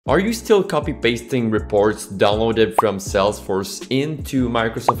Are you still copy-pasting reports downloaded from Salesforce into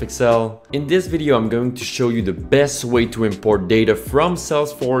Microsoft Excel? In this video, I'm going to show you the best way to import data from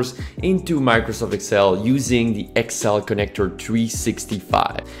Salesforce into Microsoft Excel using the Excel Connector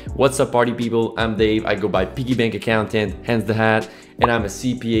 365. What's up, party people? I'm Dave. I go by Piggy Bank Accountant, hence the hat, and I'm a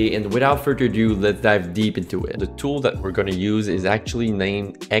CPA. And without further ado, let's dive deep into it. The tool that we're going to use is actually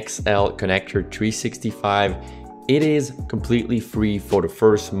named Excel Connector 365. It is completely free for the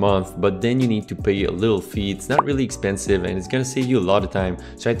first month, but then you need to pay a little fee. It's not really expensive and it's going to save you a lot of time.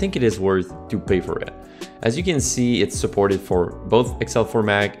 So I think it is worth to pay for it. As you can see, it's supported for both Excel for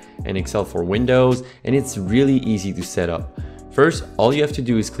Mac and Excel for Windows, and it's really easy to set up. First, all you have to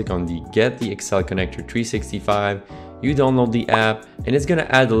do is click on the Get the Excel Connector 365. You download the app and it's gonna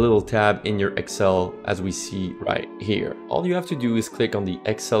add a little tab in your Excel as we see right here. All you have to do is click on the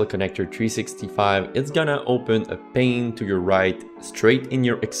Excel Connector 365. It's gonna open a pane to your right straight in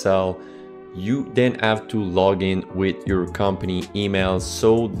your Excel. You then have to log in with your company email,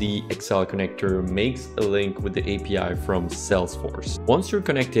 so the Excel connector makes a link with the API from Salesforce. Once you're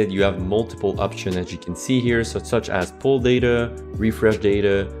connected, you have multiple options as you can see here, such as pull data, refresh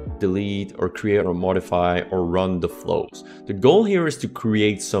data, delete or create or modify or run the flows. The goal here is to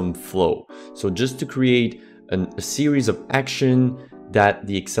create some flow. So just to create a series of action that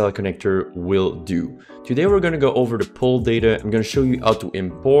the Excel connector will do. Today we're going to go over the pull data. I'm going to show you how to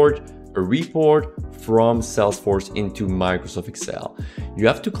import a report from Salesforce into Microsoft Excel. You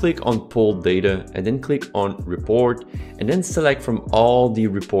have to click on pull data and then click on report and then select from all the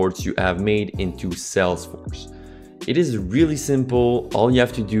reports you have made into Salesforce. It is really simple. All you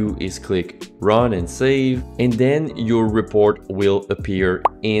have to do is click run and save, and then your report will appear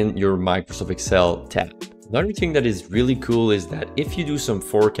in your Microsoft Excel tab. Another thing that is really cool is that if you do some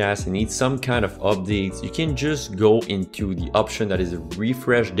forecast and need some kind of updates, you can just go into the option that is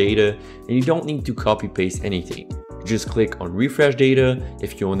refresh data and you don't need to copy paste anything. You just click on refresh data.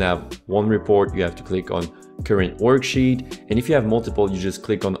 If you only have one report, you have to click on current worksheet. And if you have multiple, you just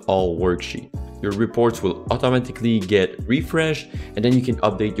click on all worksheet. Your reports will automatically get refreshed, and then you can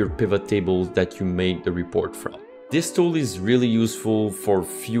update your pivot tables that you make the report from. This tool is really useful for a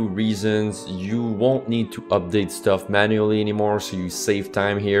few reasons. You won't need to update stuff manually anymore, so you save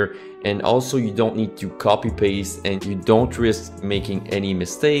time here. And also you don't need to copy paste and you don't risk making any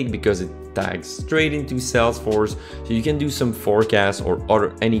mistake because it tags straight into Salesforce. So you can do some forecasts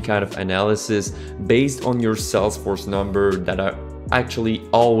or any kind of analysis based on your Salesforce number that are actually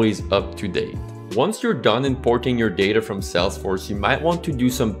always up to date. Once you're done importing your data from Salesforce, you might want to do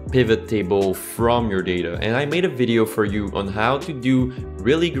some pivot table from your data. And I made a video for you on how to do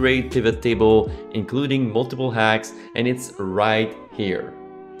really great pivot table, including multiple hacks, and it's right here.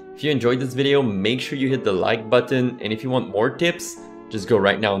 If you enjoyed this video, make sure you hit the like button. And if you want more tips, just go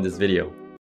right now in this video.